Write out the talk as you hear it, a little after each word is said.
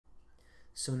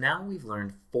So now we've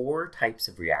learned 4 types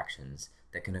of reactions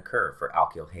that can occur for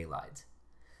alkyl halides: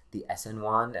 the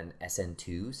SN1 and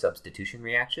SN2 substitution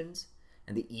reactions,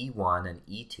 and the E1 and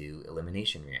E2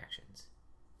 elimination reactions.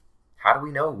 How do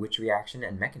we know which reaction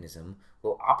and mechanism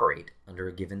will operate under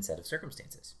a given set of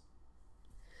circumstances?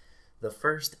 The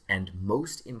first and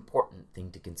most important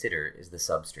thing to consider is the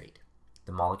substrate,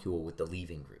 the molecule with the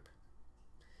leaving group.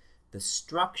 The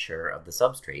structure of the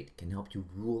substrate can help you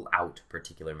rule out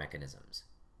particular mechanisms.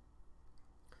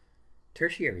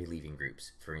 Tertiary leaving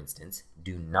groups, for instance,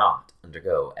 do not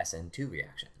undergo SN2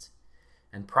 reactions,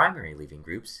 and primary leaving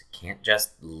groups can't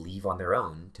just leave on their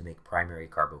own to make primary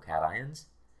carbocations,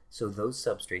 so those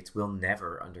substrates will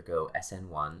never undergo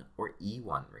SN1 or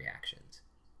E1 reactions.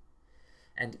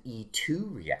 And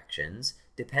E2 reactions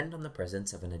depend on the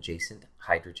presence of an adjacent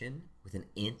hydrogen with an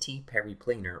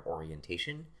anti-periplanar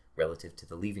orientation relative to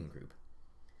the leaving group.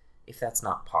 If that's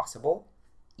not possible,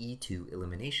 E2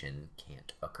 elimination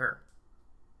can't occur.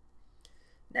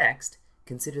 Next,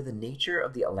 consider the nature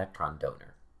of the electron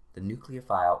donor, the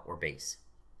nucleophile or base.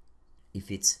 If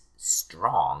it's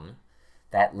strong,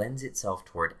 that lends itself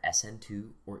toward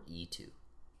SN2 or E2.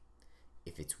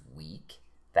 If it's weak,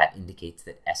 that indicates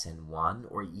that SN1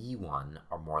 or E1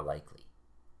 are more likely.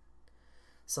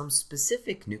 Some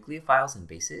specific nucleophiles and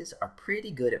bases are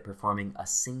pretty good at performing a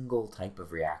single type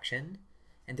of reaction,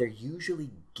 and they're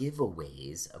usually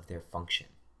giveaways of their function.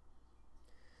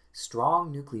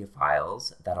 Strong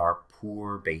nucleophiles that are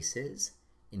poor bases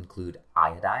include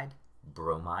iodide,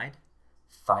 bromide,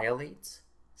 thiolates,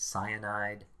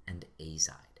 cyanide, and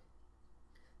azide.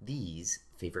 These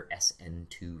favor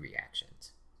SN2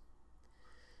 reactions.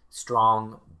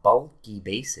 Strong, bulky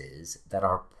bases that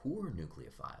are poor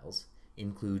nucleophiles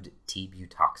include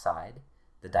T-butoxide,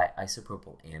 the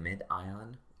diisopropyl amide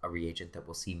ion, a reagent that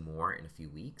we'll see more in a few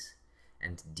weeks,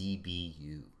 and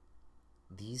DBU.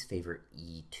 These favor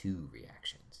E2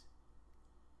 reactions.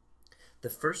 The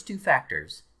first 2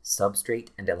 factors, substrate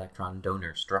and electron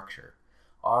donor structure,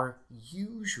 are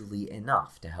usually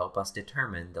enough to help us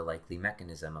determine the likely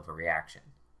mechanism of a reaction.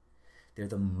 They're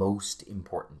the most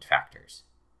important factors.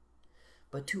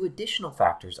 But 2 additional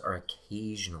factors are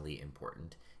occasionally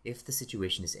important if the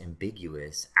situation is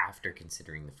ambiguous after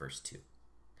considering the first 2: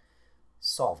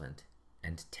 solvent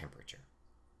and temperature.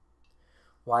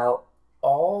 While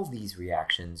all these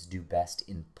reactions do best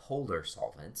in polar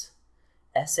solvents,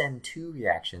 SN2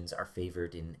 reactions are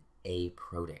favored in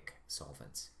aprotic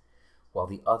solvents, while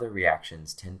the other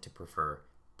reactions tend to prefer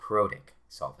protic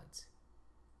solvents.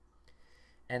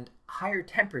 And higher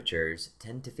temperatures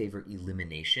tend to favor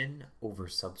elimination over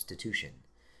substitution,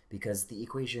 because the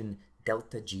equation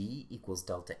delta G equals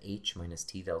delta H minus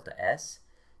T delta S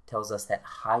tells us that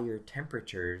higher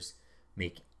temperatures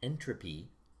make entropy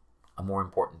a more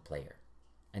important player,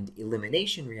 and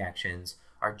elimination reactions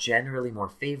are generally more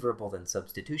favorable than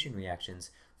substitution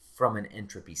reactions from an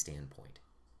entropy standpoint.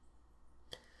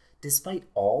 Despite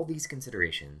all these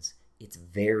considerations, it's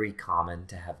very common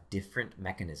to have different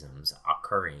mechanisms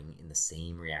occurring in the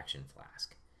same reaction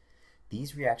flask.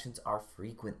 These reactions are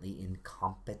frequently in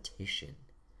competition,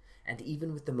 and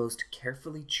even with the most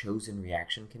carefully chosen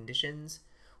reaction conditions,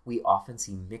 we often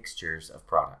see mixtures of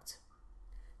products.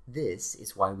 This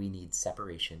is why we need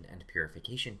separation and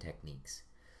purification techniques,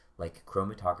 like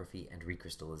chromatography and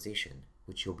recrystallization,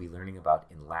 which you'll be learning about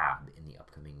in lab in the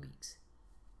upcoming weeks.